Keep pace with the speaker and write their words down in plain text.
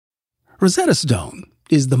Rosetta Stone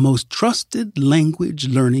is the most trusted language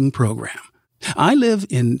learning program. I live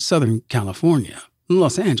in Southern California,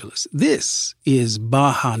 Los Angeles. This is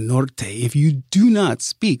Baja Norte. If you do not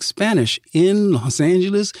speak Spanish in Los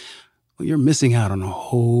Angeles, well, you're missing out on a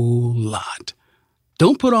whole lot.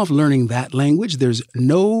 Don't put off learning that language. There's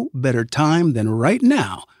no better time than right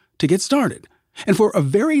now to get started. And for a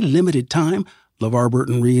very limited time, LeVar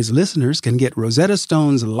Burton Reads listeners can get Rosetta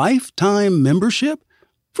Stone's lifetime membership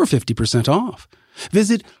for 50% off.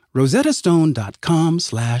 Visit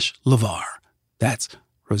rosettastone.com/LeVar. That's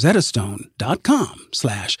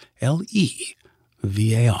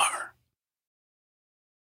rosettastone.com/LEVAR.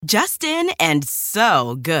 Just in and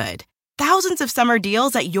so good. Thousands of summer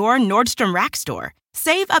deals at your Nordstrom Rack store.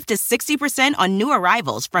 Save up to 60% on new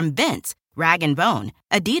arrivals from Vince, Rag & Bone,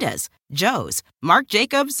 Adidas, Joe's, Marc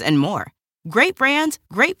Jacobs, and more. Great brands,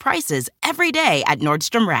 great prices every day at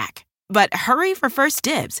Nordstrom Rack. But hurry for first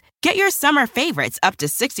dibs. Get your summer favorites up to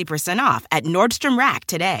 60% off at Nordstrom Rack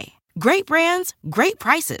today. Great brands, great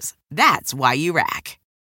prices. That's why you rack.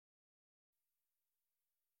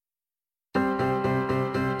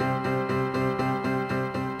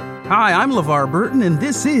 Hi, I'm LeVar Burton, and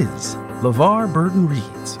this is LeVar Burton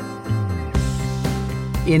Reads.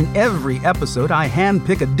 In every episode, I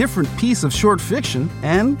handpick a different piece of short fiction,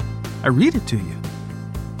 and I read it to you.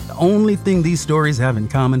 The only thing these stories have in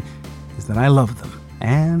common is that I love them,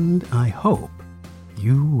 and I hope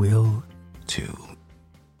you will too.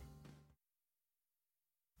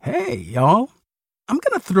 Hey, y'all. I'm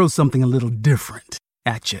going to throw something a little different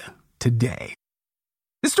at you today.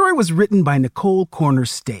 This story was written by Nicole Corner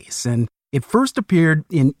Stace, and it first appeared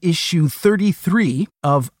in issue 33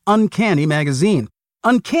 of Uncanny magazine.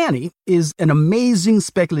 Uncanny is an amazing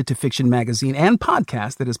speculative fiction magazine and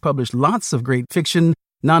podcast that has published lots of great fiction,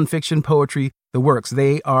 nonfiction, poetry, the works.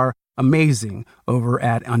 They are amazing over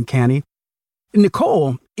at Uncanny.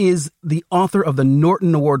 Nicole is the author of the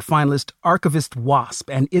Norton Award finalist Archivist Wasp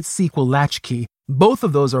and its sequel Latchkey. Both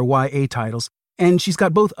of those are YA titles, and she's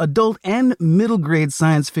got both adult and middle grade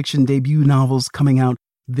science fiction debut novels coming out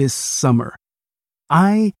this summer.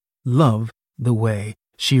 I love the way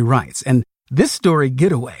she writes, and this story,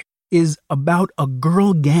 Getaway, is about a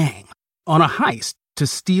girl gang on a heist to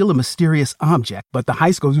steal a mysterious object, but the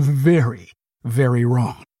heist goes very, very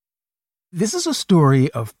wrong. This is a story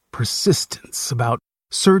of persistence, about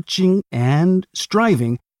searching and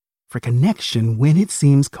striving for connection when it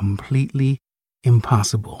seems completely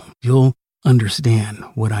impossible. You'll understand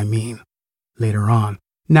what I mean later on.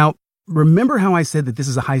 Now, remember how I said that this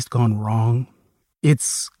is a heist gone wrong?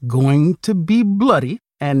 It's going to be bloody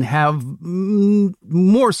and have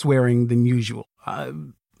more swearing than usual. A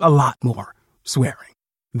lot more swearing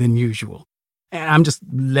than usual. And I'm just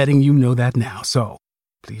letting you know that now. So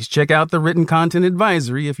please check out the written content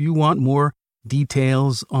advisory if you want more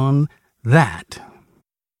details on that.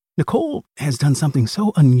 Nicole has done something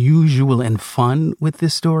so unusual and fun with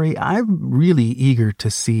this story. I'm really eager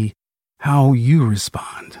to see how you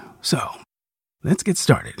respond. So let's get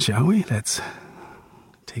started, shall we? Let's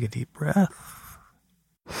take a deep breath.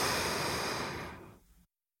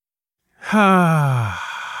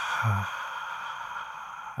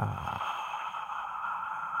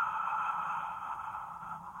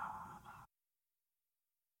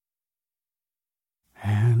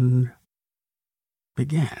 And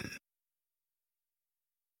begin.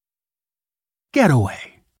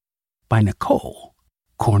 Getaway by Nicole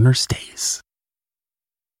Corner Stace.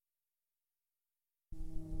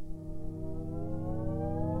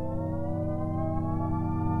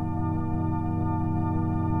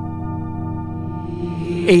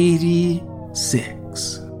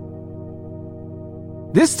 '86.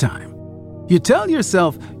 This time, you tell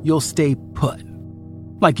yourself you'll stay put,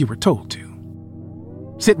 like you were told to.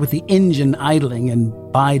 Sit with the engine idling and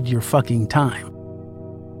bide your fucking time.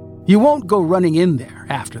 You won't go running in there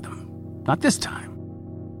after them. Not this time.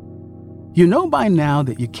 You know by now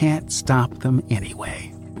that you can't stop them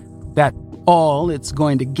anyway. That all it's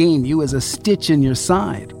going to gain you is a stitch in your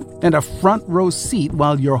side and a front row seat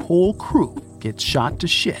while your whole crew gets shot to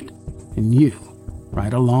shit, and you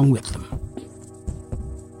right along with them.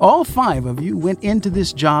 All 5 of you went into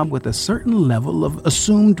this job with a certain level of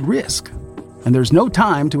assumed risk. And there's no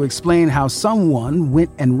time to explain how someone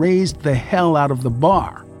went and raised the hell out of the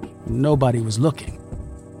bar. Nobody was looking.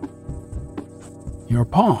 Your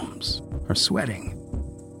palms are sweating.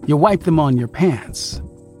 You wipe them on your pants.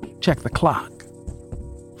 Check the clock.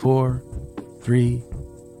 4, 3,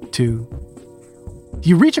 2.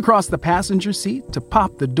 You reach across the passenger seat to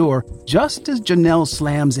pop the door just as Janelle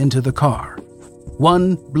slams into the car.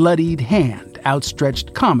 One bloodied hand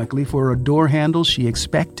outstretched comically for a door handle she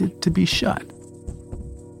expected to be shut.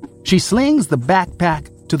 She slings the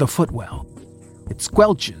backpack to the footwell. It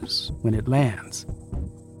squelches when it lands.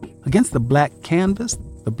 Against the black canvas,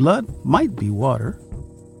 the blood might be water.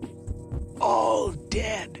 "All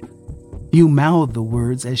dead." You mouth the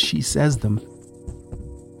words as she says them.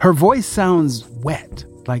 Her voice sounds wet,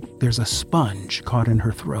 like there's a sponge caught in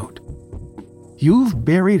her throat. You've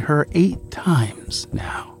buried her 8 times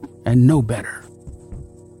now, and no better.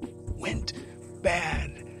 "Went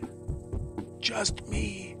bad. Just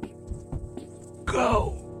me.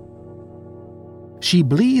 Go." She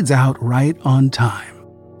bleeds out right on time,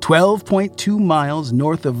 12.2 miles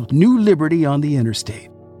north of New Liberty on the interstate.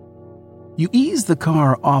 You ease the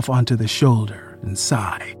car off onto the shoulder and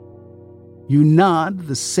sigh. You nod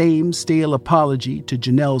the same stale apology to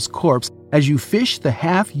Janelle's corpse as you fish the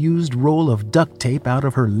half-used roll of duct tape out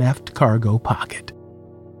of her left cargo pocket.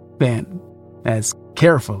 Then, as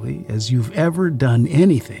carefully as you've ever done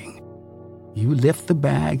anything, you lift the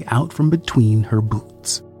bag out from between her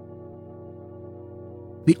boots.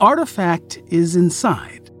 The artifact is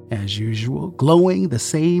inside, as usual, glowing the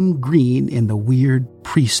same green in the weird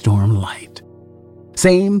pre-storm light.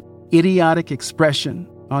 Same idiotic expression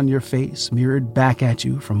on your face mirrored back at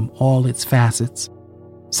you from all its facets.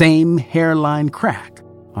 Same hairline crack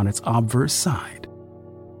on its obverse side.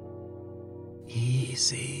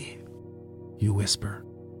 "Easy," you whisper,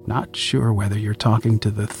 not sure whether you're talking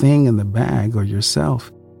to the thing in the bag or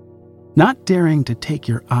yourself, not daring to take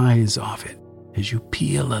your eyes off it as you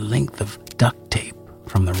peel a length of duct tape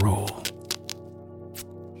from the roll.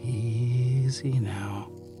 Easy now.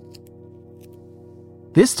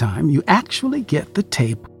 This time, you actually get the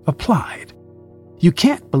tape applied. You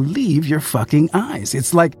can't believe your fucking eyes.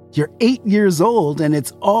 It's like you're 8 years old and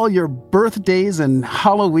it's all your birthdays and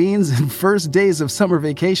Halloweens and first days of summer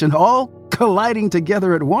vacation all colliding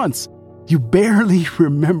together at once. You barely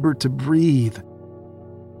remember to breathe.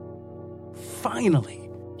 "Finally,"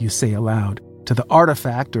 you say aloud, to the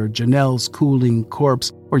artifact or Janelle's cooling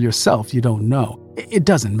corpse or yourself, you don't know. It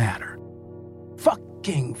doesn't matter.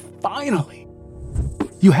 Fucking finally.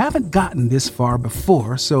 You haven't gotten this far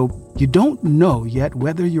before, so you don't know yet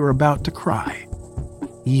whether you're about to cry.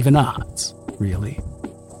 Even odds, really.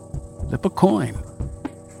 Flip a coin.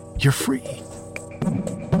 You're free.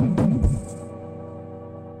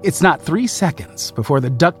 It's not 3 seconds before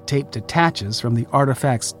the duct tape detaches from the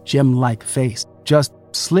artifact's gem-like face, just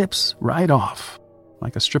slips right off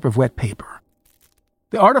like a strip of wet paper.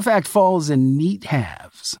 The artifact falls in neat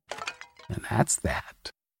halves, and that's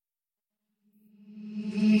that.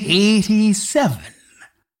 87.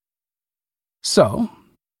 So,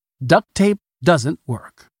 duct tape doesn't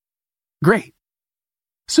work. Great.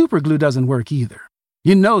 Superglue doesn't work either.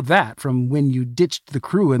 You know that from when you ditched the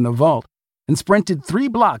crew in the vault and sprinted 3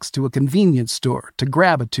 blocks to a convenience store to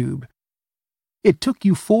grab a tube. It took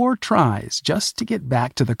you 4 tries just to get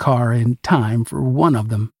back to the car in time for one of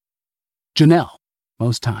them. Janelle,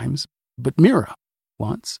 most times, but Mira,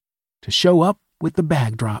 once, to show up with the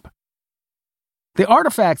bag drop. The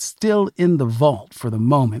artifact's still in the vault for the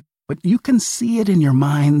moment, but you can see it in your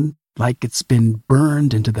mind like it's been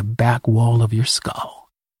burned into the back wall of your skull.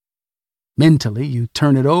 Mentally, you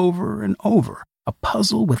turn it over and over, a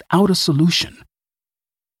puzzle without a solution.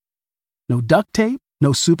 No duct tape,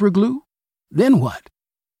 no superglue. Then what?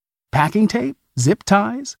 Packing tape? Zip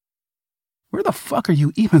ties? Where the fuck are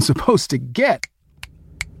you even supposed to get?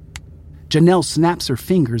 Janelle snaps her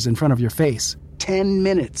fingers in front of your face. 10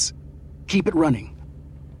 minutes. Keep it running.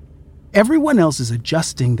 Everyone else is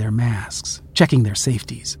adjusting their masks, checking their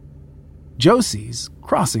safeties. Josie's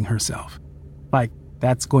crossing herself, like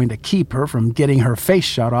that's going to keep her from getting her face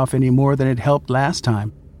shot off any more than it helped last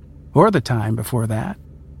time, or the time before that,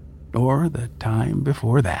 or the time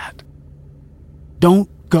before that.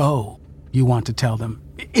 Don't go, you want to tell them.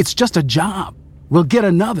 It's just a job. We'll get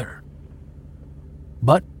another.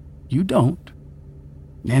 But you don't,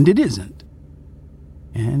 and it isn't,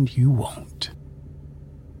 and you won't.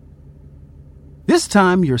 This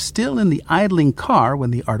time, you're still in the idling car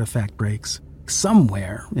when the artifact breaks,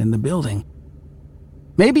 somewhere in the building.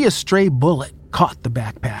 Maybe a stray bullet caught the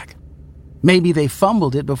backpack. Maybe they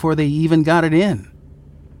fumbled it before they even got it in.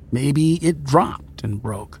 Maybe it dropped and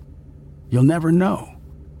broke. You'll never know.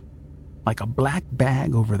 Like a black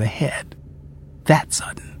bag over the head. That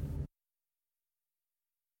sudden.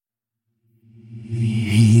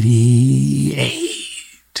 88.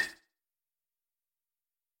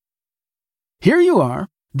 Here you are,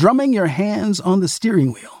 drumming your hands on the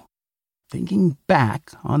steering wheel, thinking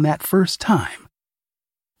back on that first time.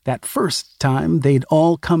 That first time they'd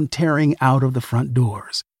all come tearing out of the front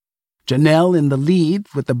doors. Janelle in the lead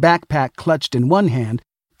with the backpack clutched in one hand,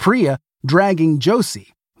 Priya dragging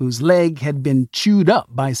Josie, whose leg had been chewed up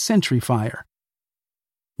by sentry fire.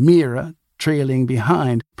 Mira trailing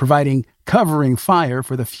behind, providing covering fire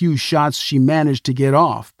for the few shots she managed to get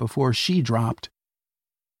off before she dropped.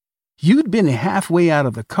 You'd been halfway out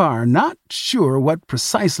of the car, not sure what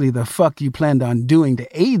precisely the fuck you planned on doing to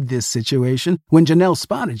aid this situation when Janelle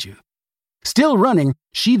spotted you. Still running,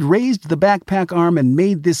 she'd raised the backpack arm and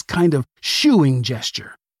made this kind of shooing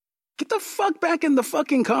gesture. Get the fuck back in the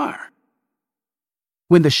fucking car.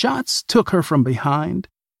 When the shots took her from behind,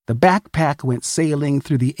 the backpack went sailing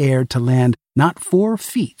through the air to land not 4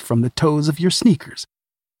 feet from the toes of your sneakers,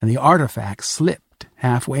 and the artifact slipped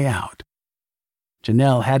halfway out.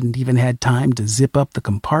 Janelle hadn't even had time to zip up the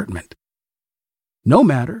compartment. No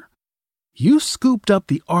matter. You scooped up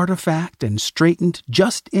the artifact and straightened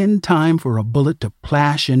just in time for a bullet to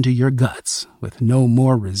plash into your guts with no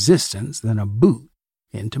more resistance than a boot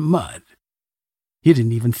into mud. You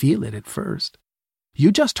didn't even feel it at first.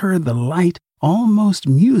 You just heard the light, almost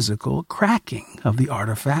musical cracking of the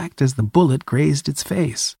artifact as the bullet grazed its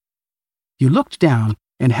face. You looked down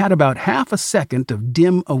and had about half a second of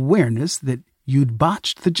dim awareness that you'd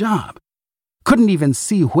botched the job. Couldn't even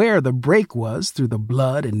see where the break was through the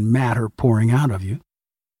blood and matter pouring out of you.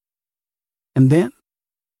 And then,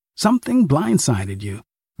 something blindsided you,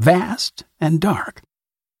 vast and dark.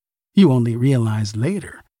 You only realized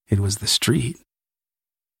later it was the street.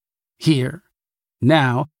 Here,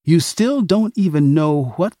 now, you still don't even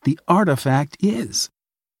know what the artifact is.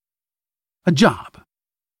 A job.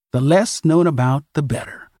 The less known about, the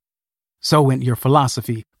better. So went your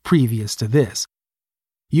philosophy previous to this.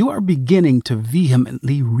 You are beginning to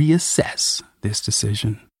vehemently reassess this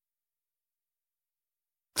decision.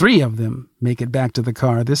 3 of them make it back to the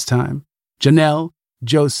car this time. Janelle,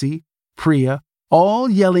 Josie, Priya, all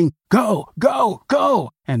yelling, "Go, go,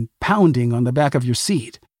 go," and pounding on the back of your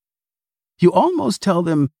seat. You almost tell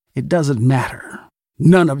them it doesn't matter.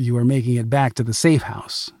 None of you are making it back to the safe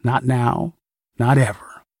house. Not now, not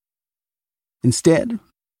ever. Instead,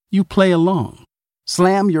 you play along.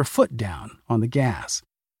 Slam your foot down on the gas.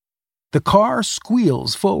 The car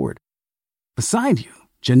squeals forward. Beside you,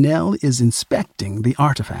 Janelle is inspecting the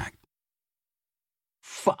artifact.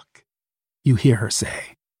 "Fuck," you hear her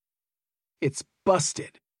say. "It's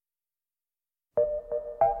busted."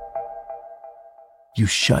 You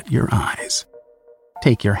shut your eyes.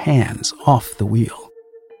 Take your hands off the wheel.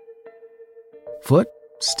 Foot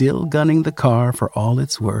still gunning the car for all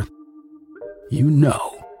it's worth. You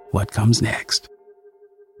know what comes next.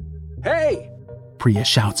 "Hey!" Priya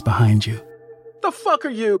shouts behind you. "The fuck are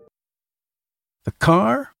you?" The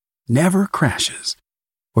car never crashes.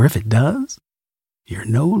 Or if it does, you're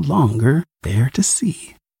no longer there to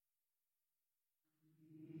see.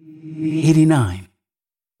 89.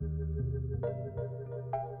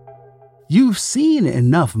 You've seen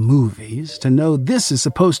enough movies to know this is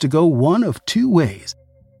supposed to go one of 2 ways.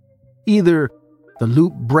 Either the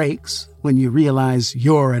loop breaks when you realize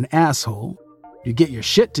you're an asshole, you get your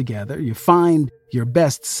shit together, you find your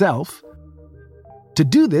best self. To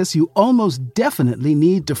do this, you almost definitely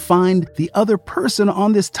need to find the other person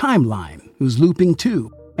on this timeline who's looping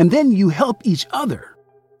too, and then you help each other,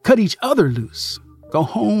 cut each other loose, go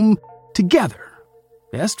home together,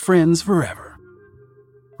 best friends forever.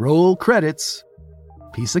 Roll credits,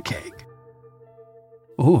 piece of cake.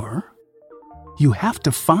 Or you have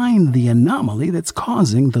to find the anomaly that's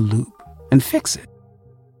causing the loop and fix it.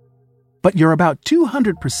 But you're about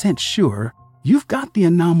 200% sure you've got the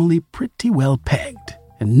anomaly pretty well pegged,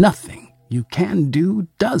 and nothing you can do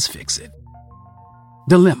does fix it.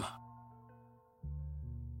 Dilemma.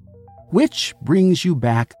 Which brings you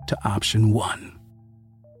back to option 1.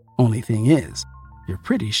 Only thing is, you're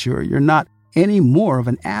pretty sure you're not any more of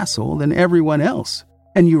an asshole than everyone else,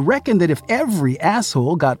 and you reckon that if every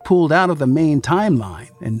asshole got pulled out of the main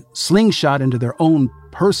timeline and slingshot into their own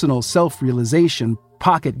personal self-realization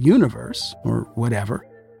pocket universe, or whatever,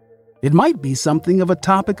 it might be something of a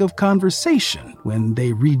topic of conversation when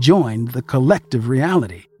they rejoined the collective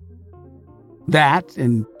reality. That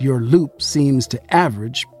and your loop seems to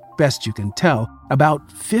average, best you can tell,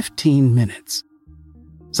 about 15 minutes.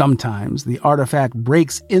 Sometimes the artifact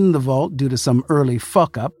breaks in the vault due to some early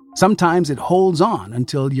fuck-up. Sometimes it holds on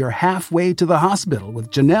until you're halfway to the hospital with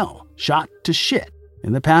Janelle shot to shit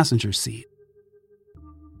in the passenger seat.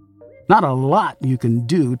 Not a lot you can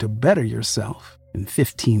do to better yourself in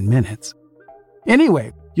 15 minutes.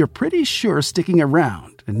 Anyway, you're pretty sure sticking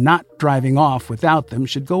around and not driving off without them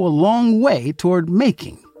should go a long way toward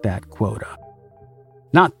making that quota.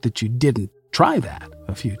 Not that you didn't try that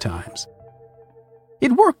a few times.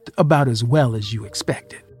 It worked about as well as you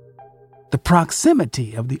expected. The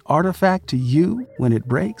proximity of the artifact to you when it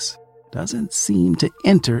breaks doesn't seem to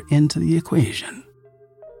enter into the equation.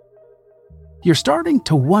 You're starting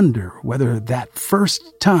to wonder whether that first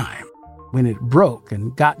time, when it broke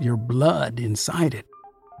and got your blood inside it,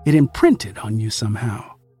 it imprinted on you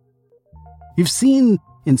somehow. You've seen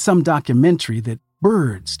in some documentary that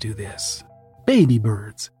birds do this, baby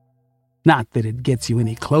birds. Not that it gets you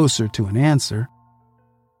any closer to an answer.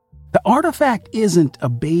 The artifact isn't a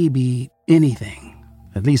baby anything,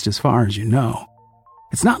 at least as far as you know.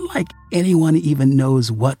 It's not like anyone even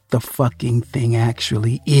knows what the fucking thing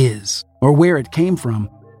actually is, or where it came from.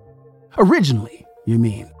 Originally, you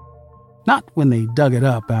mean. Not when they dug it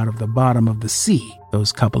up out of the bottom of the sea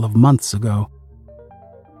those couple of months ago.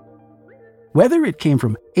 Whether it came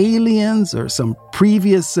from aliens or some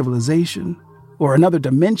previous civilization, or another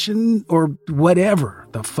dimension, or whatever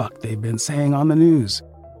the fuck they've been saying on the news.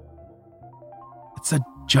 It's a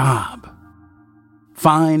job.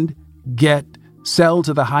 Find, get, sell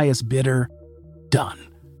to the highest bidder, done.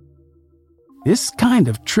 This kind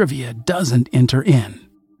of trivia doesn't enter in.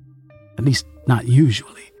 At least not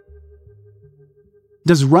usually.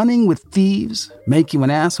 Does running with thieves make you an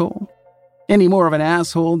asshole? Any more of an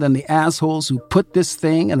asshole than the assholes who put this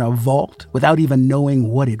thing in a vault without even knowing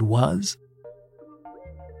what it was?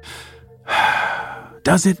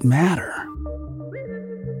 Does it matter?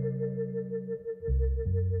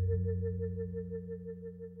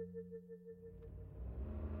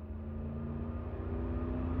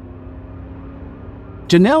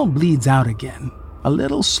 Janelle bleeds out again, a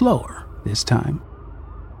little slower this time.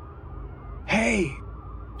 "Hey,"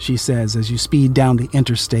 she says as you speed down the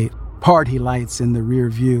interstate, party lights in the rear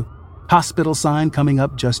view, hospital sign coming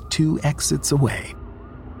up just 2 exits away.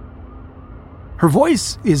 Her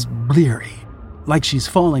voice is bleary, like she's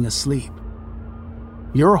falling asleep.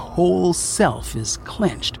 Your whole self is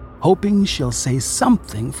clenched, hoping she'll say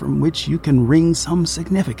something from which you can wring some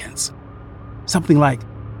significance. Something like,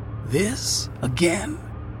 "This again?"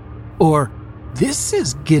 Or, "This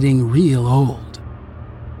is getting real old."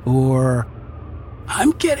 Or,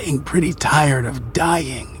 "I'm getting pretty tired of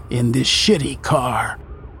dying in this shitty car."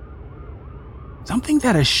 Something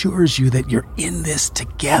that assures you that you're in this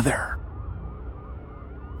together.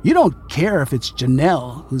 You don't care if it's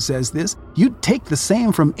Janelle who says this. You'd take the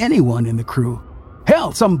same from anyone in the crew.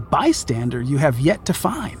 Hell, some bystander you have yet to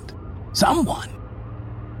find. Someone.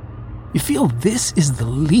 You feel this is the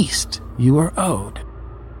least you are owed.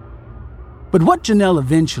 But what Janelle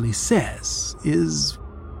eventually says is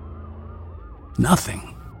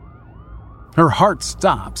nothing. Her heart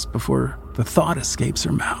stops before the thought escapes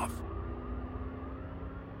her mouth.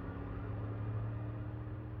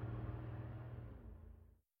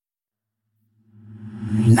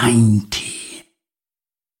 90.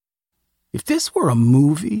 If this were a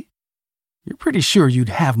movie, you're pretty sure you'd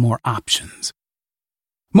have more options.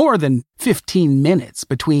 More than 15 minutes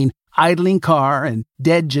between idling car and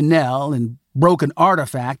dead Janelle and broken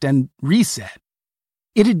artifact and reset.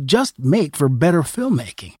 It'd just make for better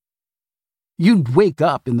filmmaking. You'd wake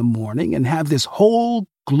up in the morning and have this whole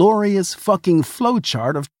glorious fucking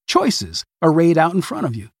flowchart of choices arrayed out in front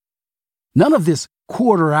of you. None of this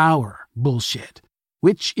quarter-hour bullshit,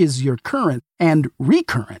 which is your current and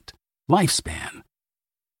recurrent lifespan.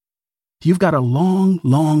 You've got a long,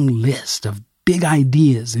 long list of big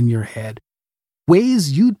ideas in your head,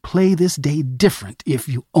 ways you'd play this day different if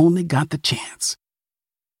you only got the chance.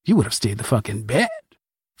 You would have stayed the fuck in bed,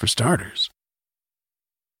 for starters.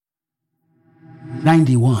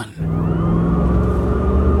 91.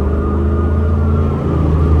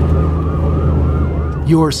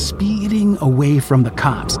 You're speeding away from the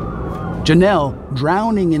cops, Janelle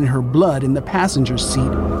drowning in her blood in the passenger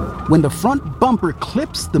seat, when the front bumper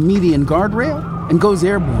clips the median guardrail and goes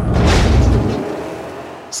airborne,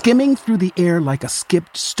 skimming through the air like a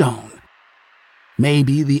skipped stone.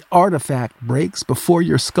 Maybe the artifact breaks before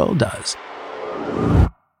your skull does.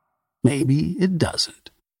 Maybe it doesn't.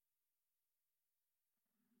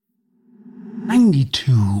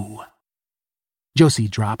 92. Josie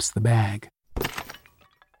drops the bag.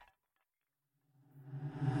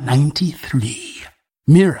 93.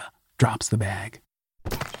 Mira drops the bag.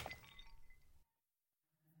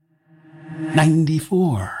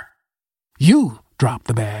 94. You drop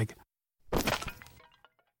the bag.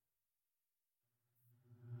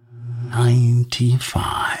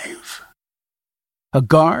 95. A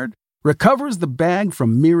guard recovers the bag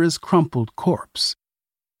from Mira's crumpled corpse.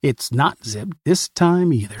 It's not zipped this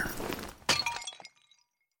time either.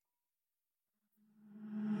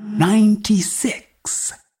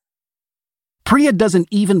 96. Priya doesn't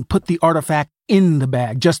even put the artifact in the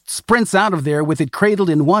bag, just sprints out of there with it cradled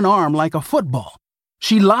in one arm like a football.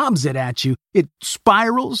 She lobs it at you. It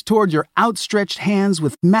spirals toward your outstretched hands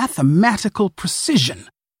with mathematical precision.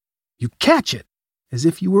 You catch it as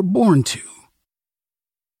if you were born to.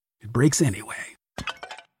 It breaks anyway.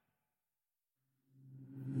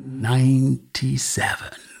 97.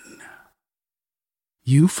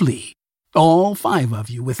 You flee, all 5 of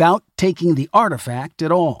you, without taking the artifact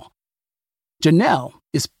at all. Janelle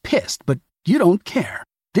is pissed, but you don't care.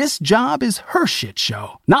 This job is her shit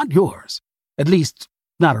show, not yours. At least,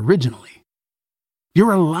 not originally.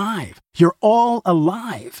 You're alive. You're all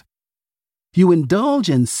alive. You indulge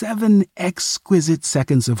in 7 exquisite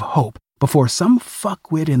seconds of hope before some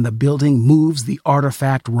fuckwit in the building moves the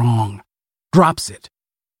artifact wrong, drops it,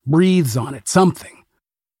 breathes on it, something.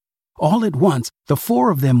 All at once, the 4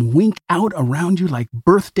 of them wink out around you like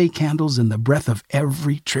birthday candles in the breath of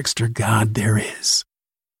every trickster god there is.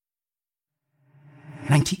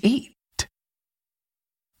 98.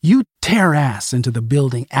 You tear ass into the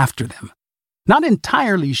building after them, not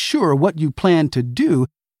entirely sure what you plan to do,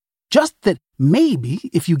 just that maybe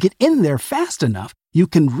if you get in there fast enough, you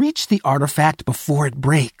can reach the artifact before it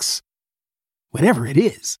breaks. Whatever it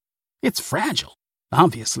is, it's fragile,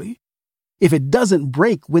 obviously. If it doesn't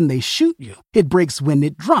break when they shoot you, it breaks when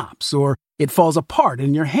it drops, or it falls apart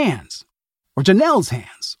in your hands, or Janelle's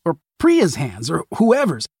hands, or Priya's hands, or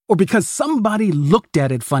whoever's, or because somebody looked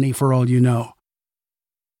at it funny for all you know.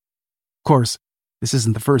 Of course, this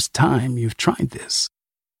isn't the first time you've tried this.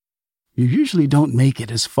 You usually don't make it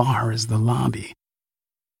as far as the lobby.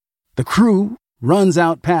 The crew runs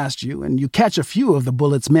out past you, and you catch a few of the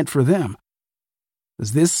bullets meant for them.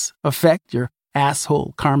 Does this affect your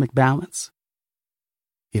asshole karmic balance?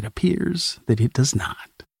 It appears that it does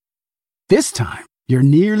not. This time, you're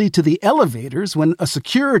nearly to the elevators when a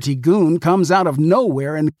security goon comes out of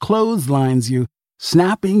nowhere and clotheslines you,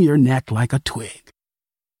 snapping your neck like a twig.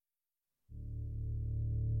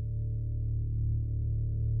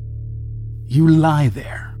 You lie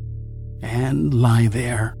there, and lie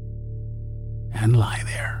there, and lie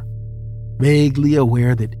there, vaguely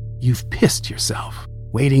aware that you've pissed yourself,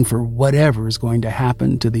 waiting for whatever is going to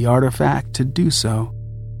happen to the artifact to do so.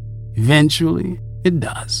 Eventually, it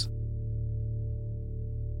does.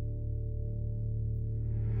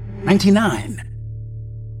 99.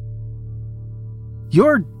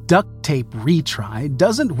 Your duct tape retry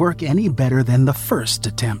doesn't work any better than the first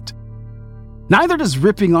attempt. Neither does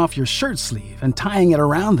ripping off your shirt sleeve and tying it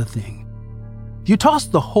around the thing. You toss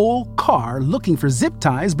the whole car looking for zip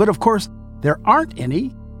ties, but of course, there aren't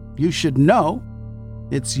any. You should know.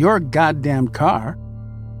 It's your goddamn car.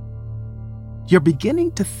 You're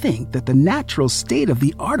beginning to think that the natural state of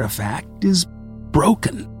the artifact is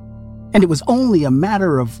broken, and it was only a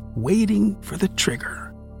matter of waiting for the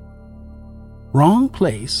trigger. Wrong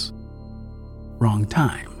place, wrong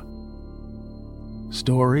time.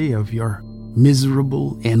 Story of your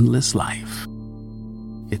miserable, endless life.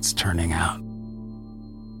 It's turning out.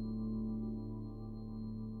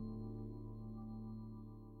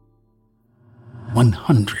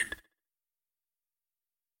 $100.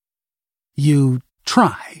 You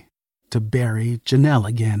try to bury Janelle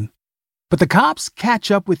again, but the cops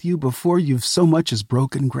catch up with you before you've so much as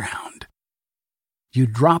broken ground. You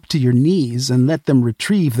drop to your knees and let them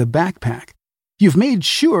retrieve the backpack. You've made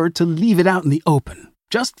sure to leave it out in the open,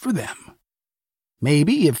 just for them.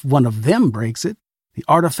 Maybe if one of them breaks it, the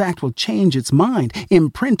artifact will change its mind,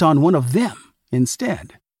 imprint on one of them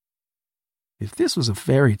instead. If this was a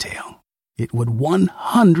fairy tale, it would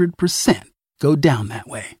 100% go down that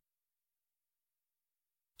way.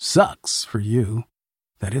 Sucks for you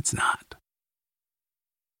that it's not.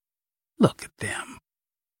 Look at them.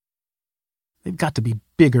 They've got to be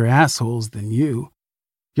bigger assholes than you.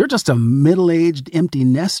 You're just a middle-aged empty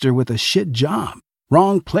nester with a shit job.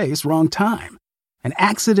 Wrong place, wrong time. An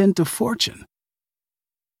accident of fortune.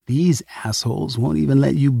 These assholes won't even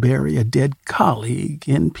let you bury a dead colleague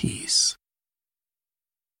in peace.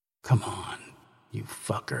 Come on, you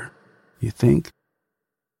fucker, you think?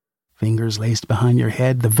 Fingers laced behind your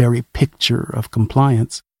head, the very picture of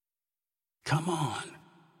compliance. Come on.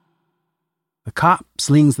 The cop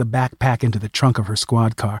slings the backpack into the trunk of her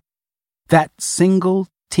squad car. That single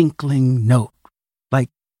tinkling note,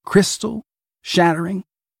 like crystal shattering,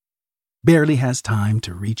 barely has time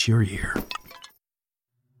to reach your ear.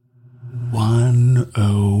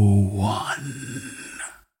 101.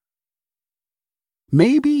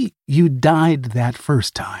 Maybe you died that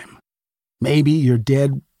first time. Maybe you're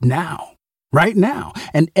dead now, right now,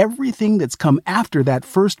 and everything that's come after that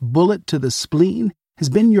first bullet to the spleen has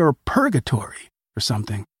been your purgatory or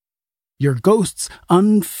something. your ghost's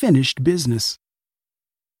unfinished business.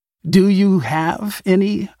 Do you have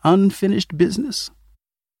any unfinished business?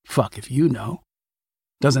 Fuck if you know.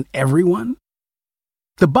 Doesn't everyone?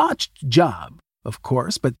 The botched job, of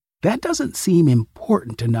course, but that doesn't seem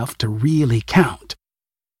important enough to really count.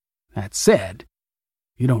 That said,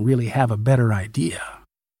 you don't really have a better idea.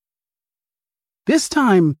 This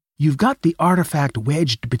time, you've got the artifact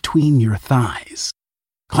wedged between your thighs,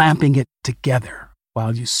 clamping it together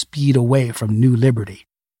while you speed away from New Liberty,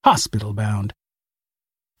 hospital-bound,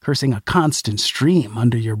 cursing a constant stream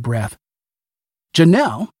under your breath.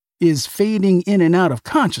 Janelle is fading in and out of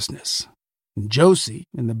consciousness. Josie,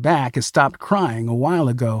 in the back, has stopped crying a while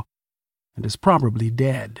ago and is probably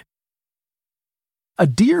dead. A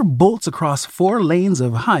deer bolts across 4 lanes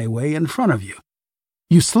of highway in front of you.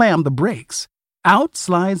 You slam the brakes. Out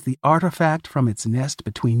slides the artifact from its nest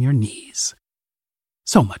between your knees.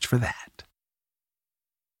 So much for that.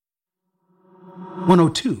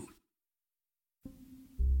 102.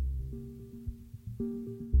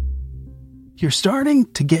 You're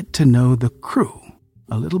starting to get to know the crew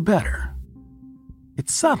a little better.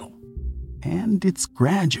 It's subtle, and it's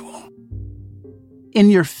gradual. In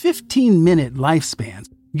your 15-minute lifespans,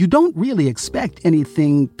 you don't really expect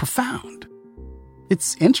anything profound.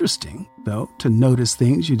 It's interesting, though, to notice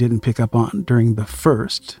things you didn't pick up on during the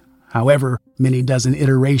first, however many dozen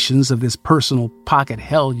iterations of this personal pocket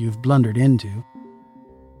hell you've blundered into.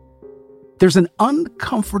 There's an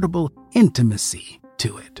uncomfortable intimacy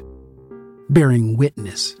to it, bearing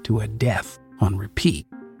witness to a death on repeat.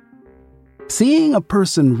 Seeing a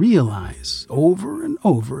person realize over and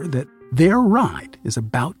over that their ride is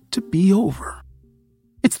about to be over.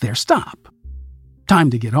 It's their stop. Time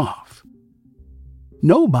to get off.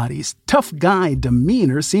 Nobody's tough guy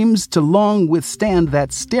demeanor seems to long withstand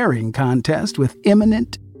that staring contest with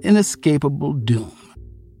imminent, inescapable doom.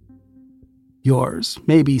 Yours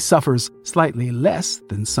maybe suffers slightly less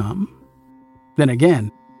than some. Then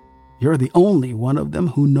again, you're the only one of them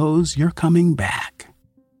who knows you're coming back.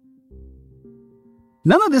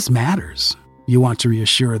 None of this matters, you want to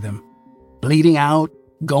reassure them. Bleeding out,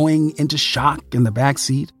 going into shock in the back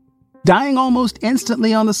seat, dying almost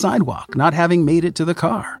instantly on the sidewalk, not having made it to the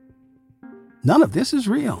car. None of this is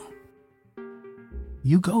real.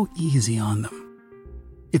 You go easy on them.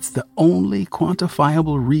 It's the only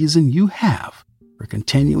quantifiable reason you have for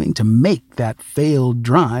continuing to make that failed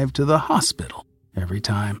drive to the hospital every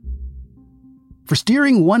time. For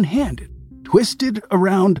steering one-handed, twisted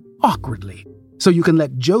around awkwardly, so you can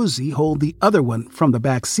let Josie hold the other one from the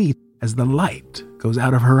back seat as the light goes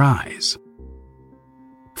out of her eyes.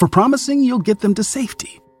 For promising you'll get them to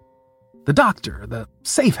safety. The doctor, the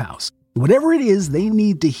safe house, whatever it is they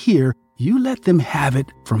need to hear, you let them have it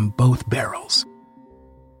from both barrels.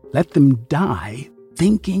 Let them die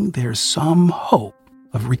thinking there's some hope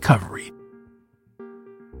of recovery.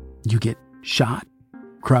 You get shot,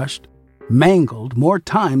 crushed, mangled more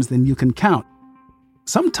times than you can count.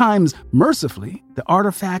 Sometimes, mercifully, the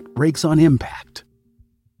artifact breaks on impact.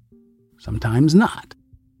 Sometimes not.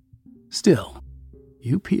 Still,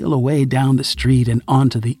 you peel away down the street and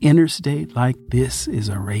onto the interstate like this is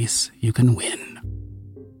a race you can win.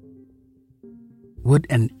 Would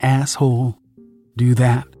an asshole do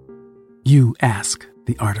that? You ask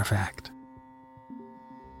the artifact.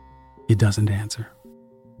 It doesn't answer.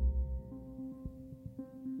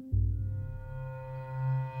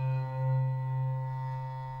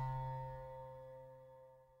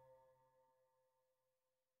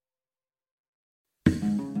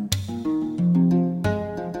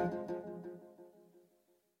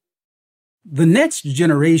 The next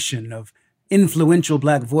generation of influential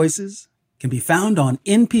Black voices can be found on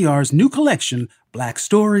NPR's new collection, Black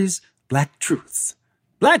Stories, Black Truths.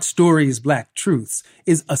 Black Stories, Black Truths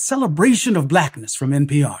is a celebration of Blackness from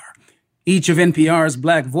NPR. Each of NPR's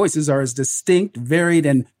Black voices are as distinct, varied,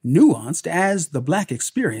 and nuanced as the Black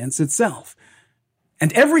experience itself.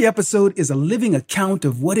 And every episode is a living account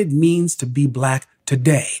of what it means to be Black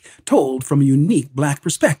today, told from a unique Black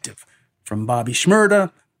perspective, from Bobby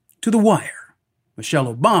Shmurda to The Wire.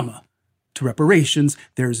 Michelle Obama, to reparations,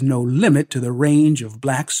 there's no limit to the range of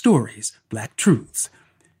Black stories, Black truths.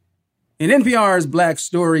 In NPR's Black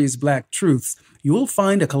Stories, Black Truths, you'll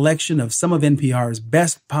find a collection of some of NPR's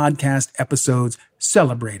best podcast episodes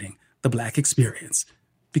celebrating the Black experience.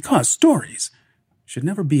 Because stories should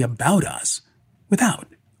never be about us without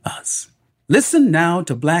us. Listen now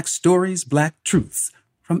to Black Stories, Black Truths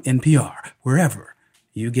from NPR, wherever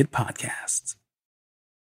you get podcasts.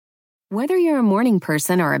 Whether you're a morning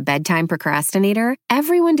person or a bedtime procrastinator,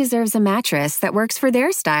 everyone deserves a mattress that works for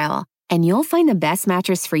their style. And you'll find the best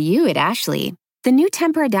mattress for you at Ashley. The new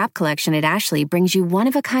Temper-Adapt collection at Ashley brings you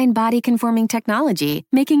one-of-a-kind body-conforming technology,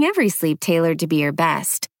 making every sleep tailored to be your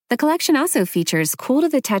best. The collection also features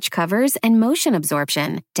cool-to-the-touch covers and motion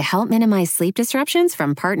absorption to help minimize sleep disruptions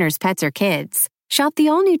from partners, pets, or kids. Shop the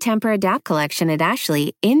all-new Temper-Adapt collection at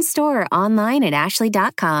Ashley, in-store or online at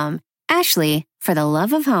ashley.com. Ashley, for the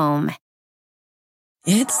love of home.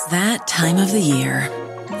 It's that time of the year.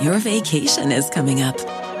 Your vacation is coming up.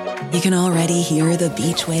 You can already hear the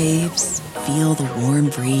beach waves, feel the warm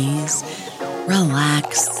breeze,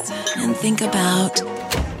 relax, and think about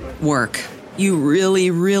work. You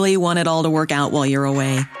really, really want it all to work out while you're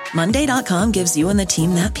away. Monday.com gives you and the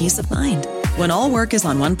team that peace of mind. When all work is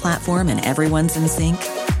on one platform and everyone's in sync,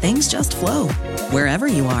 things just flow. Wherever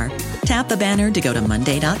you are, tap the banner to go to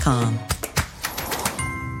Monday.com.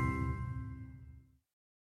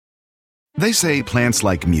 They say plants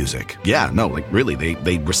like music. Yeah, no, like really,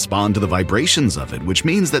 they respond to the vibrations of it, which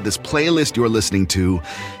means that this playlist you're listening to,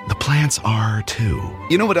 the plants are too.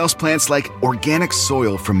 You know what else plants like? Organic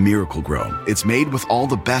soil from Miracle-Gro. It's made with all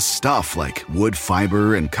the best stuff like wood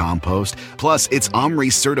fiber and compost. Plus, it's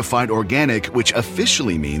OMRI certified organic, which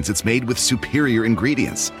officially means it's made with superior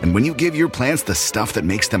ingredients. And when you give your plants the stuff that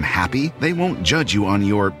makes them happy, they won't judge you on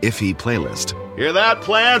your iffy playlist. Hear that,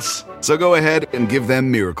 plants? So go ahead and give them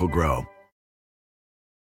Miracle-Gro.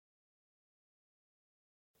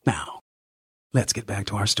 Now, let's get back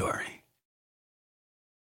to our story.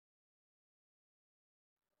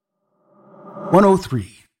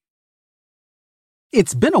 103.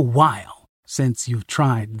 It's been a while since you've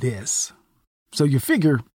tried this, so you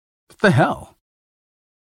figure, what the hell?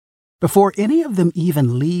 Before any of them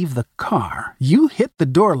even leave the car, you hit the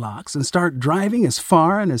door locks and start driving as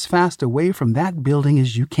far and as fast away from that building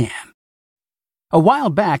as you can. A while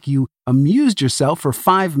back, you amused yourself for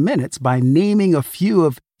 5 minutes by naming a few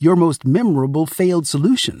of your most memorable failed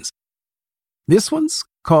solutions. This one's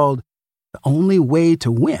called The Only Way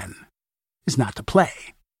to Win is Not to Play.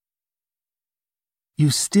 You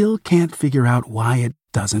still can't figure out why it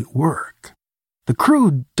doesn't work. The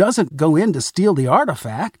crew doesn't go in to steal the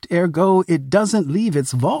artifact, ergo it doesn't leave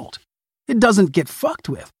its vault. It doesn't get fucked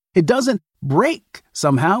with. It doesn't break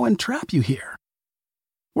somehow and trap you here.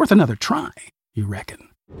 Worth another try, you reckon.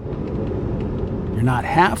 You're not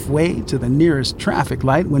halfway to the nearest traffic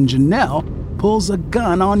light when Janelle pulls a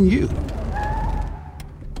gun on you.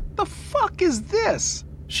 The fuck is this?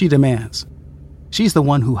 She demands. She's the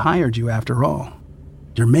one who hired you after all.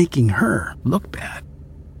 You're making her look bad.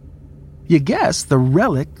 You guess the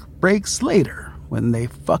relic breaks later when they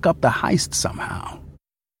fuck up the heist somehow.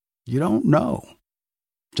 You don't know.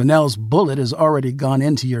 Janelle's bullet has already gone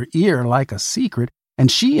into your ear like a secret,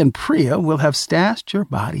 and she and Priya will have stashed your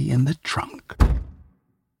body in the trunk.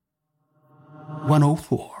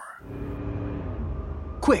 104.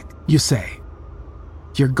 Quick, you say.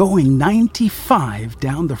 You're going 95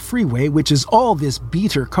 down the freeway, which is all this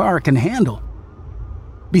beater car can handle.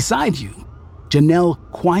 Beside you, Janelle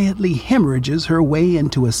quietly hemorrhages her way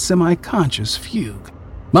into a semi-conscious fugue,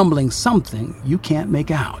 mumbling something you can't make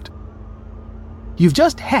out. You've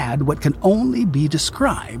just had what can only be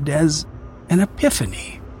described as an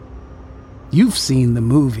epiphany. You've seen the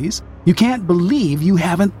movies. You can't believe you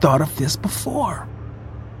haven't thought of this before.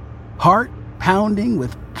 Heart pounding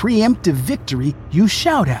with preemptive victory, you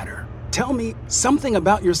shout at her. Tell me something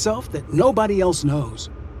about yourself that nobody else knows.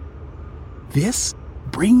 This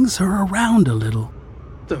brings her around a little.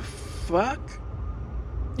 The fuck?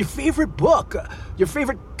 Your favorite book, your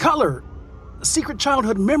favorite color, a secret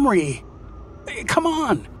childhood memory. Come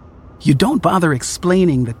on. You don't bother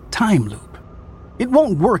explaining the time loop. It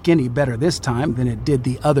won't work any better this time than it did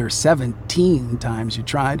the other 17 times you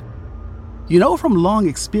tried. You know from long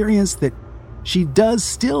experience that she does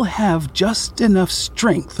still have just enough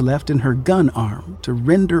strength left in her gun arm to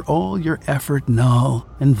render all your effort null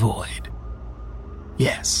and void.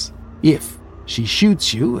 Yes, if she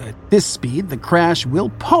shoots you at this speed, the crash will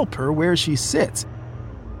pulp her where she sits.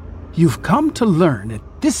 You've come to learn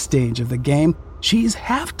at this stage of the game she's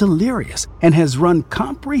half delirious and has run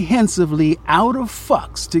comprehensively out of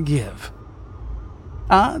fucks to give.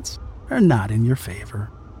 Odds are not in your favor.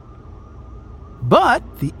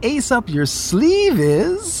 But the ace up your sleeve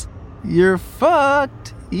is you're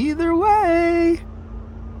fucked either way.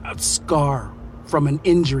 A scar from an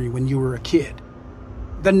injury when you were a kid.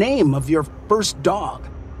 The name of your first dog.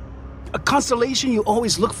 A constellation you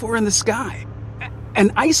always look for in the sky.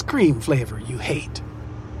 An ice cream flavor you hate.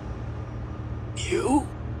 You,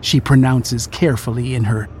 she pronounces carefully in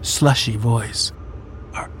her slushy voice,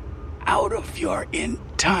 are out of your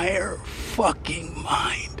entire fucking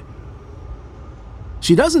mind.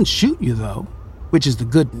 She doesn't shoot you, though, which is the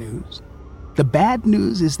good news. The bad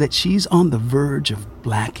news is that she's on the verge of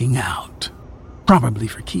blacking out, probably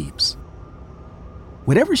for keeps.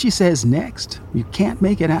 Whatever she says next, you can't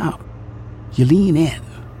make it out. You lean in.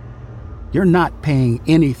 You're not paying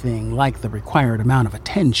anything like the required amount of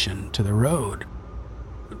attention to the road.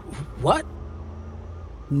 What?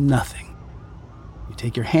 Nothing. You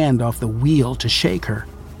take your hand off the wheel to shake her.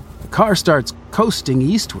 The car starts coasting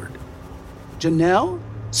eastward. Janelle,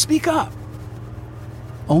 speak up.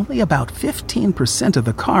 Only about 15% of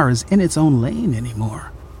the car is in its own lane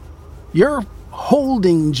anymore. You're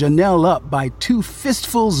holding Janelle up by 2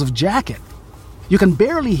 fistfuls of jacket. You can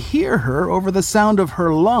barely hear her over the sound of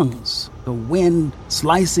her lungs, the wind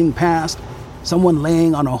slicing past, someone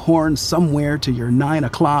laying on a horn somewhere to your 9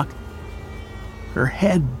 o'clock. Her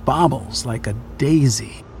head bobbles like a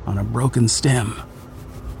daisy on a broken stem.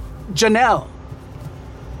 Janelle!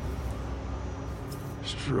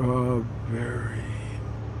 Strawberry,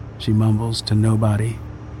 she mumbles to nobody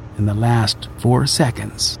in the last 4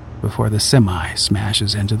 seconds before the semi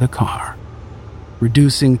smashes into the car,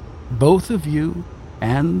 reducing both of you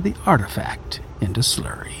and the artifact into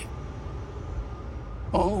slurry.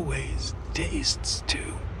 Always tastes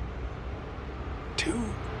too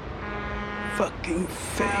fucking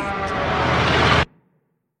faint.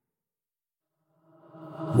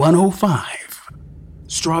 105.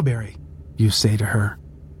 Strawberry, you say to her.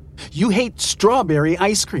 You hate strawberry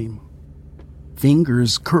ice cream.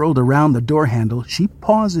 Fingers curled around the door handle, she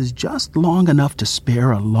pauses just long enough to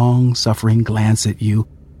spare a long-suffering glance at you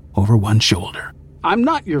over one shoulder. I'm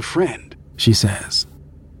not your friend, she says,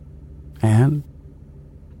 and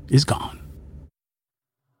is gone.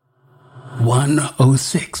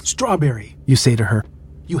 106. Strawberry, you say to her.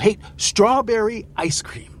 You hate strawberry ice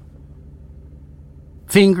cream.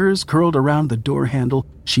 Fingers curled around the door handle,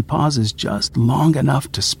 she pauses just long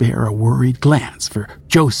enough to spare a worried glance for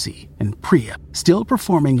Josie and Priya, still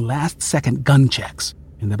performing last-second gun checks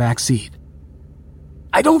in the back seat.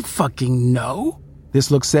 I don't fucking know,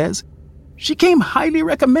 this look says. She came highly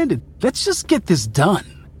recommended. Let's just get this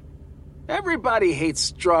done. Everybody hates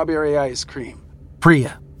strawberry ice cream,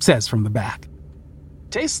 Priya says from the back.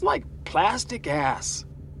 Tastes like plastic ass.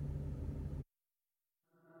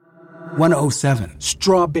 107.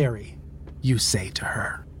 Strawberry, you say to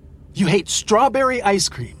her. You hate strawberry ice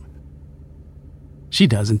cream. She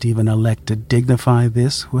doesn't even elect to dignify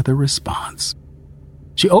this with a response.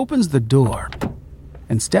 She opens the door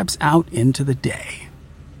and steps out into the day.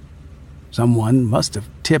 Someone must have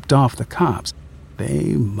tipped off the cops.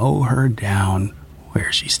 They mow her down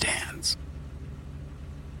where she stands.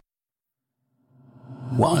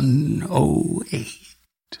 108.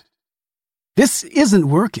 This isn't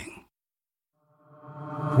working.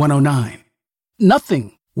 109.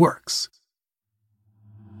 Nothing works.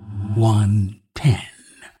 110.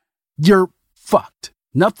 You're fucked.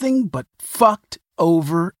 Nothing but fucked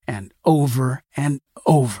over and over and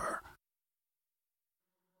over.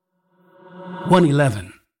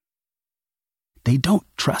 111. They don't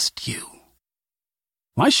trust you.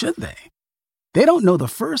 Why should they? They don't know the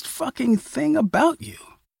first fucking thing about you.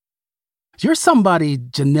 You're somebody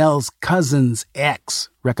Janelle's cousin's ex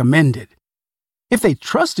recommended. If they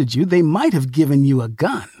trusted you, they might have given you a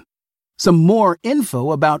gun. Some more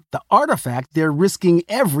info about the artifact they're risking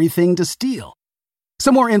everything to steal.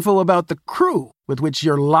 Some more info about the crew with which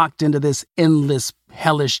you're locked into this endless,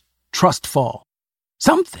 hellish trust fall.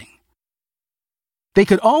 Something. They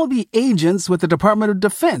could all be agents with the Department of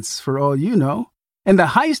Defense, for all you know. And the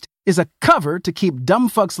heist is a cover to keep dumb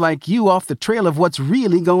fucks like you off the trail of what's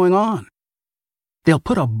really going on. They'll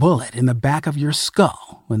put a bullet in the back of your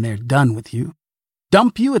skull when they're done with you.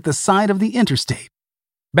 Dump you at the side of the interstate.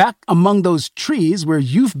 Back among those trees where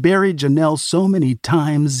you've buried Janelle so many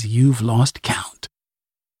times you've lost count.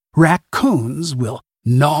 Raccoons will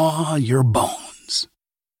gnaw your bones.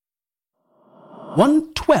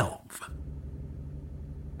 112.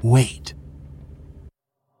 Wait.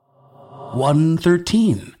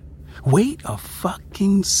 113. Wait a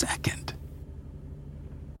fucking second.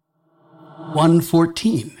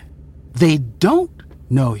 114. They don't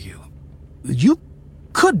know you. You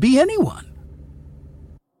could be anyone.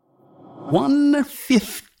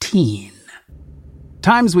 115.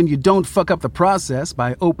 Times when you don't fuck up the process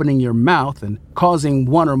by opening your mouth and causing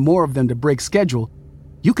one or more of them to break schedule,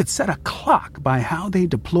 you could set a clock by how they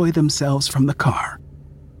deploy themselves from the car.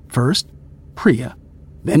 First, Priya,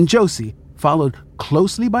 then Josie, followed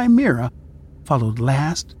closely by Mira, followed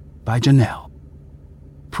last by Janelle.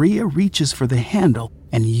 Priya reaches for the handle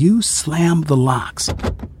and you slam the locks.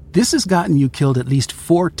 This has gotten you killed at least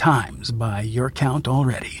 4 times by your count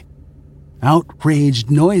already. Outraged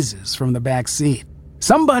noises from the back seat.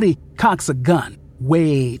 Somebody cocks a gun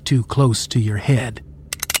way too close to your head.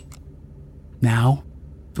 Now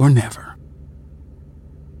or never.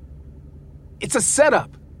 It's a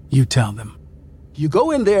setup, you tell them. You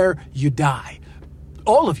go in there, you die.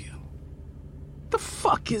 All of you. The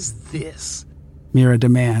fuck is this? Mira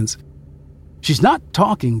demands. She's not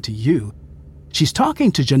talking to you. She's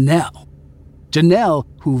talking to Janelle. Janelle,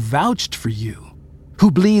 who vouched for you,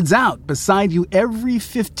 who bleeds out beside you every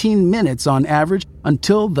 15 minutes on average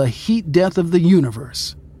until the heat death of the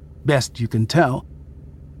universe. Best you can tell.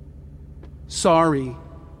 Sorry,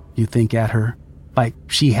 you think at her, like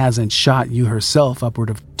she hasn't shot you herself upward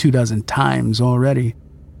of 24 times already.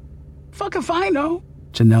 Fuck if I know,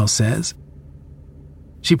 Janelle says.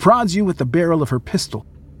 She prods you with the barrel of her pistol.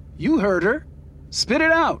 You heard her. Spit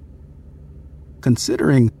it out.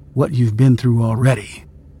 Considering what you've been through already,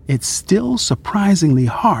 it's still surprisingly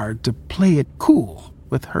hard to play it cool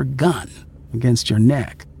with her gun against your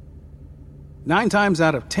neck. 9 times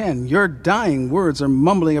out of 10, your dying words are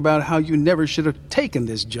mumbling about how you never should have taken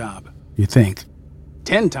this job, you think.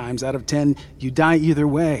 10 times out of 10, you die either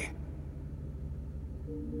way.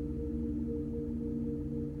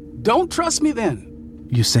 Don't trust me then,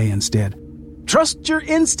 you say instead. Trust your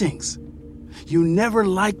instincts. You never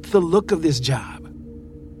liked the look of this job.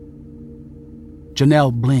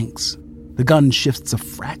 Janelle blinks. The gun shifts a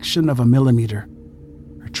fraction of a millimeter.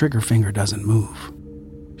 Her trigger finger doesn't move.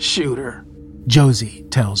 Shoot her, Josie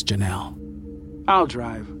tells Janelle. I'll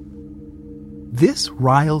drive. This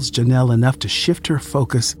riles Janelle enough to shift her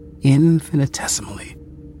focus infinitesimally.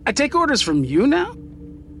 I take orders from you now?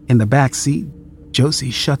 In the back seat,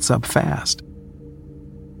 Josie shuts up fast.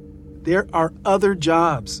 There are other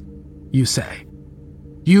jobs, you say.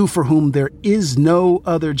 You for whom there is no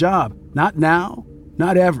other job. Not now,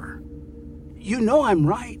 not ever. You know I'm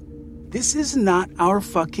right. This is not our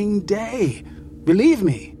fucking day. Believe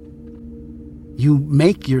me. You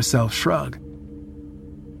make yourself shrug.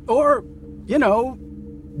 Or,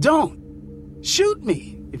 don't. Shoot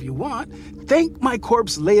me if you want. Thank my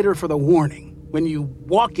corpse later for the warning when you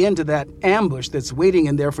walk into that ambush that's waiting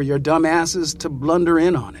in there for your dumb asses to blunder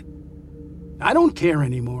in on it. I don't care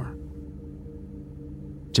anymore.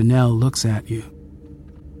 Janelle looks at you.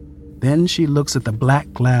 Then she looks at the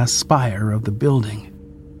black glass spire of the building.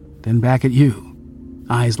 Then back at you,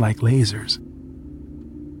 eyes like lasers.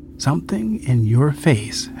 Something in your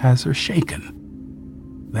face has her shaken.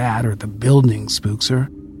 That or the building spooks her.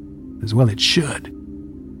 As well it should.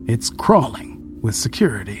 It's crawling with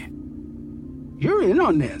security. You're in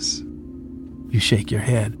on this. You shake your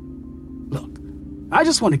head. Look, I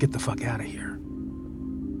just want to get the fuck out of here.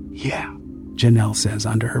 Yeah, Janelle says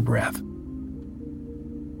under her breath.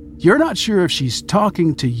 You're not sure if she's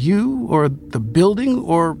talking to you or the building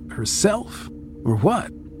or herself or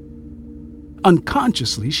what.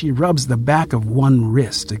 Unconsciously, she rubs the back of one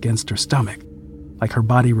wrist against her stomach, like her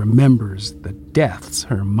body remembers the deaths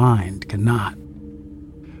her mind cannot.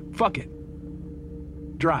 Fuck it.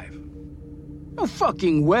 Drive. No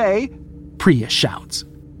fucking way, Priya shouts.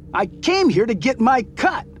 I came here to get my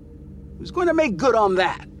cut. Who's going to make good on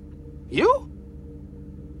that? You?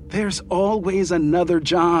 There's always another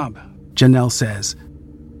job, Janelle says.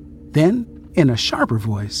 Then, in a sharper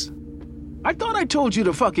voice, I thought I told you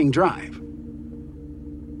to fucking drive.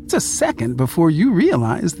 It's a second before you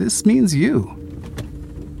realize this means you.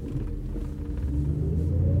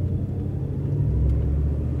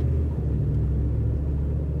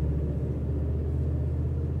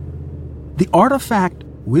 The artifact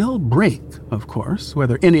will break, of course,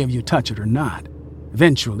 whether any of you touch it or not.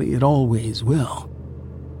 Eventually, it always will.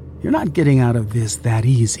 You're not getting out of this that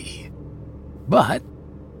easy. But,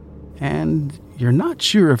 and you're not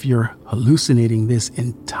sure if you're hallucinating this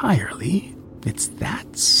entirely, it's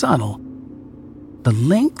that subtle. The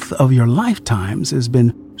length of your lifetimes has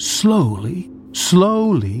been slowly,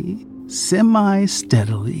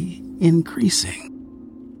 semi-steadily increasing.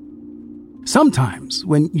 Sometimes,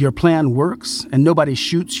 when your plan works and nobody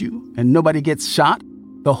shoots you and nobody gets shot,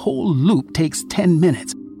 the whole loop takes 10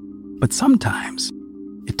 minutes. But sometimes,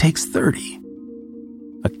 it takes 30.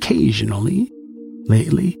 Occasionally,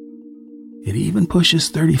 lately, it even pushes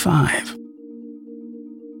 35.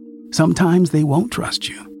 Sometimes they won't trust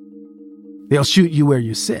you. They'll shoot you where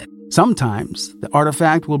you sit. Sometimes the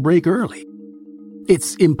artifact will break early.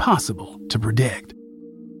 It's impossible to predict.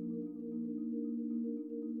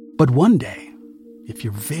 But one day, if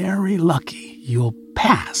you're very lucky, you'll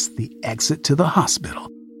pass the exit to the hospital.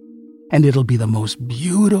 And it'll be the most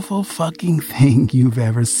beautiful fucking thing you've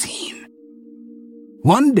ever seen.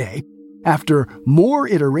 One day, after more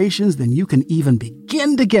iterations than you can even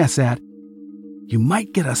begin to guess at, you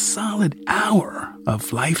might get a solid hour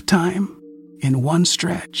of lifetime in one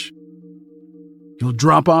stretch. You'll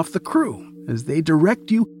drop off the crew as they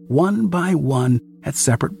direct you one by one at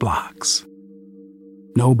separate blocks.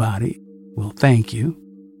 Nobody will thank you.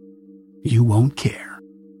 You won't care.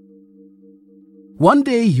 One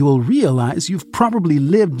day you'll realize you've probably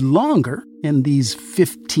lived longer in these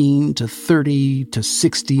 15 to 30 to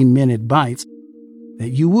 60-minute bites that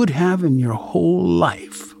you would have in your whole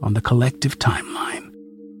life on the collective timeline.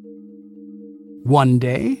 One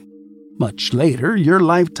day, much later, your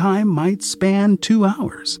lifetime might span 2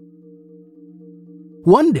 hours.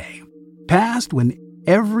 One day, past when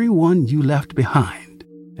everyone you left behind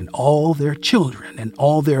and all their children and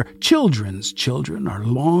all their children's children are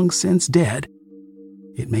long since dead,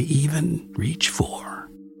 it may even reach 4.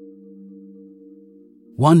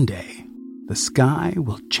 One day, the sky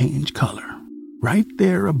will change color right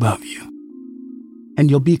there above you, and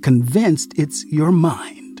you'll be convinced it's your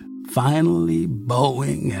mind finally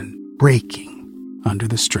bowing and breaking under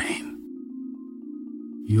the strain.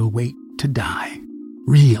 You'll wait to die,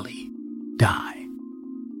 really die,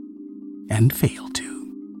 and fail to.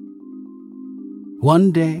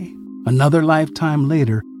 One day, another lifetime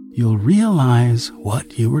later, you'll realize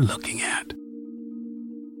what you were looking at.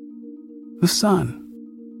 The sun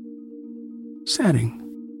setting.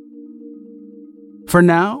 For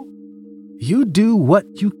now, you do what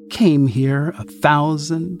you came here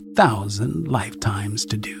 1,000,000 lifetimes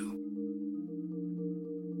to do.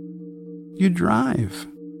 You drive.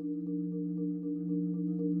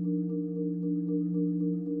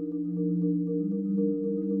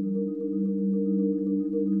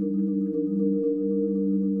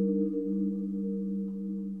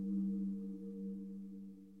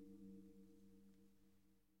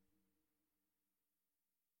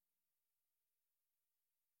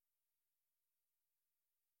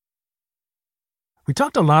 We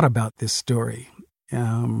talked a lot about this story,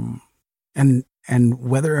 and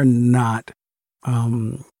whether or not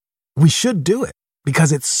we should do it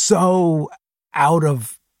because it's so out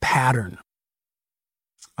of pattern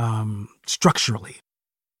structurally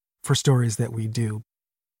for stories that we do.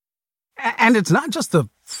 And it's not just the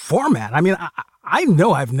format. I mean, I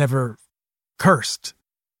know I've never cursed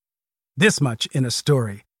this much in a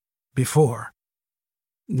story before.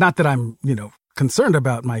 Not that I'm, concerned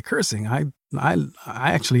about my cursing. I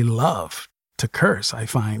actually love to curse. I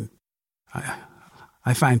find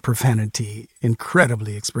profanity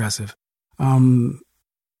incredibly expressive.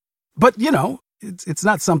 But it's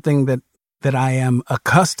not something that I am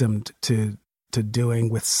accustomed to doing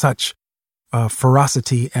with such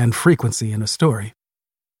ferocity and frequency in a story.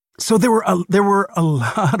 So there were a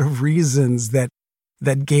lot of reasons that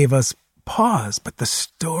gave us pause, but the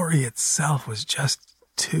story itself was just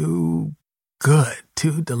too good,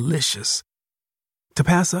 too delicious to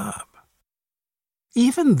pass up.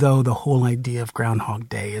 Even though the whole idea of Groundhog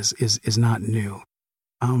Day is not new,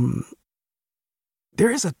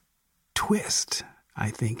 there is a twist,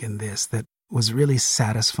 I think, in this that was really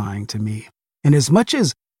satisfying to me. And as much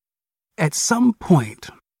as at some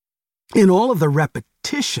point in all of the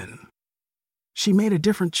repetition, she made a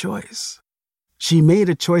different choice. She made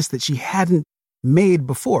a choice that she hadn't made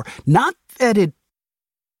before. Not that it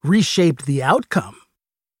reshaped the outcome,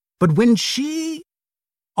 but when she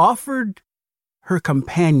offered her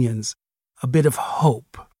companions a bit of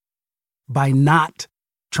hope by not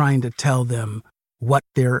trying to tell them what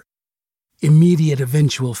their immediate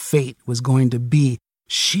eventual fate was going to be,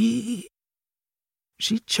 she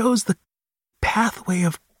chose the pathway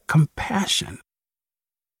of compassion.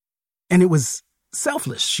 And it was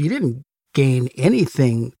selfless. She didn't gain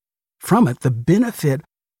anything from it. The benefit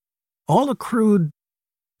all accrued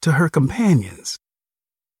to her companions.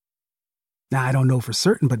 Now, I don't know for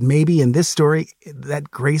certain, but maybe in this story, that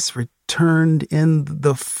grace returned in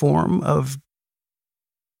the form of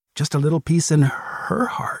just a little peace in her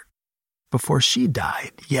heart before she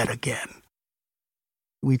died yet again.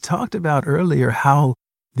 We talked about earlier how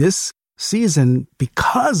this season,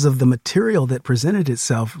 because of the material that presented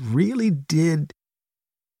itself, really did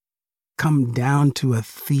come down to a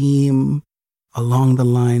theme along the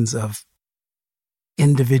lines of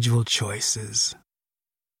individual choices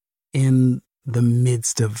in the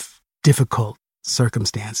midst of difficult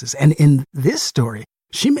circumstances. And in this story,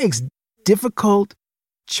 she makes difficult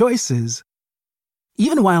choices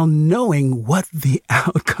even while knowing what the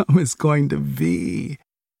outcome is going to be.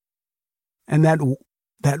 And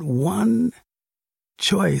that one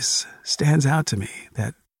choice stands out to me,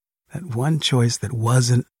 that one choice that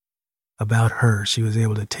wasn't about her. She was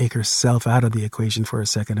able to take herself out of the equation for a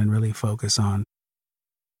second and really focus on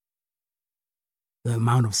the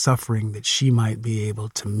amount of suffering that she might be able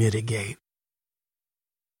to mitigate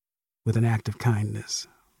with an act of kindness.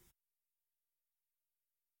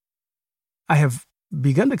 I have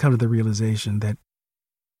begun to come to the realization that,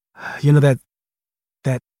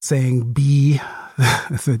 that saying, be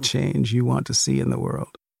the change you want to see in the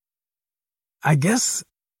world. I guess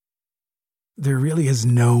there really is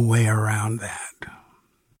no way around that.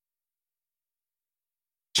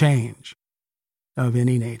 Change of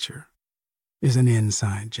any nature is an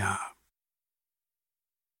inside job.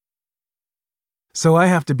 So I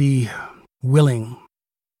have to be willing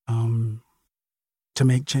to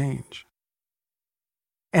make change.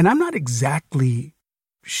 And I'm not exactly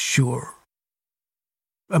sure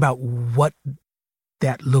about what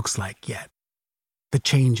that looks like yet, the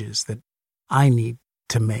changes that I need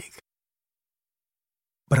to make.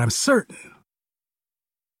 But I'm certain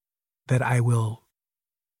that I will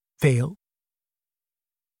fail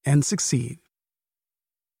and succeed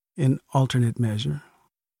in alternate measure,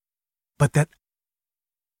 but that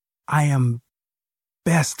I am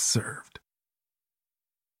best served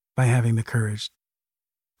by having the courage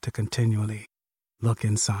to continually look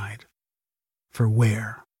inside for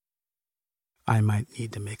where I might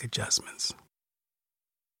need to make adjustments.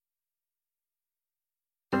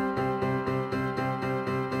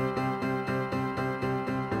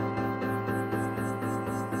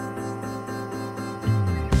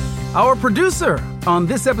 Our producer on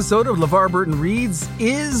this episode of LeVar Burton Reads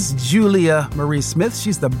is Julia Marie Smith.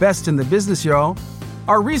 She's the best in the business, y'all.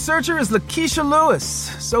 Our researcher is Lakeisha Lewis.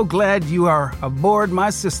 So glad you are aboard, my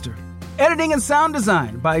sister. Editing and sound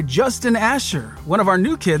design by Justin Asher, one of our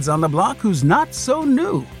new kids on the block who's not so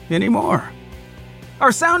new anymore.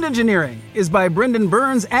 Our sound engineering is by Brendan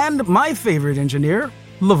Burns and my favorite engineer,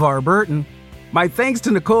 LeVar Burton. My thanks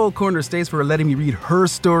to Nicole Corner-Stace for letting me read her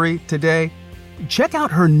story today. Check out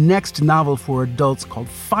her next novel for adults called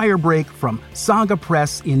Firebreak from Saga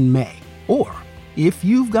Press in May. Or, if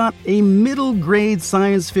you've got a middle-grade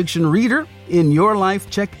science fiction reader in your life,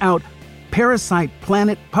 check out Parasite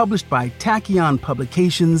Planet, published by Tachyon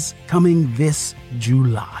Publications, coming this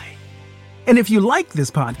July. And if you like this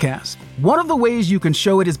podcast, one of the ways you can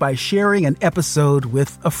show it is by sharing an episode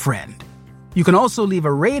with a friend. You can also leave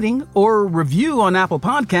a rating or review on Apple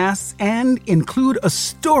Podcasts and include a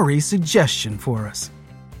story suggestion for us.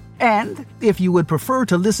 And if you would prefer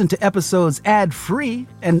to listen to episodes ad-free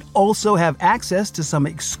and also have access to some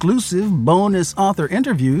exclusive bonus author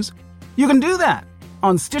interviews, you can do that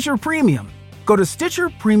on Stitcher Premium. Go to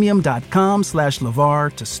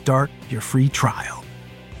stitcherpremium.com/LeVar to start your free trial.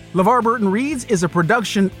 LeVar Burton Reads is a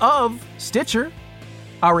production of Stitcher.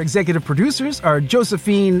 Our executive producers are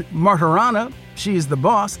Josephine Martirana, she's the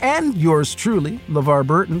boss, and yours truly, LeVar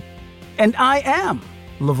Burton. And I am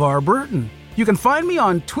LeVar Burton. You can find me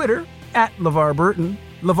on Twitter at LeVar Burton,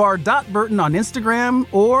 LeVar.Burton on Instagram,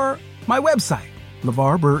 or my website,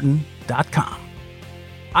 LeVarBurton.com.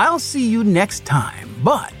 I'll see you next time,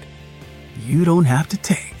 but you don't have to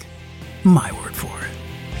take my word for it.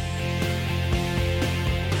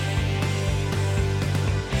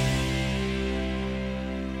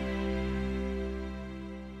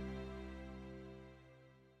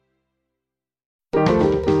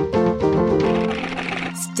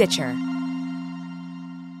 Stitcher.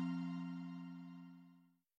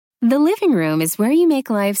 The living room is where you make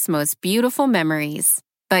life's most beautiful memories.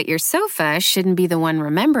 But your sofa shouldn't be the one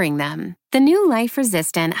remembering them. The new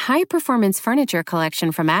life-resistant, high-performance furniture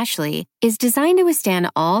collection from Ashley is designed to withstand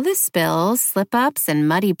all the spills, slip-ups, and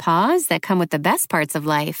muddy paws that come with the best parts of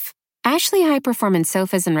life. Ashley high-performance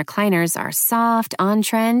sofas and recliners are soft,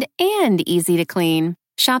 on-trend, and easy to clean.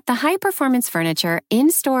 Shop the high-performance furniture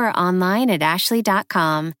in-store or online at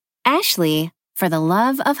ashley.com. Ashley, for the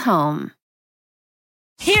love of home.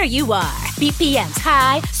 Here you are, BPMs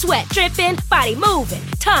high, sweat dripping, body moving,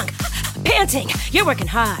 tongue panting. You're working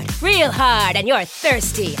hard, real hard, and you're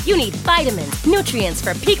thirsty. You need vitamins, nutrients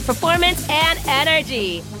for peak performance and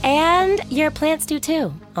energy. And your plants do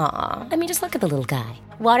too. Aw, I mean, just look at the little guy.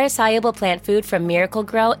 Water-soluble plant food from Miracle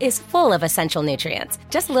Grow is full of essential nutrients.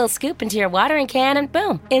 Just a little scoop into your watering can and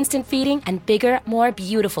boom, instant feeding and bigger, more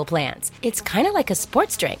beautiful plants. It's kind of like a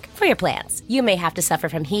sports drink for your plants. You may have to suffer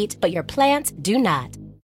from heat, but your plants do not.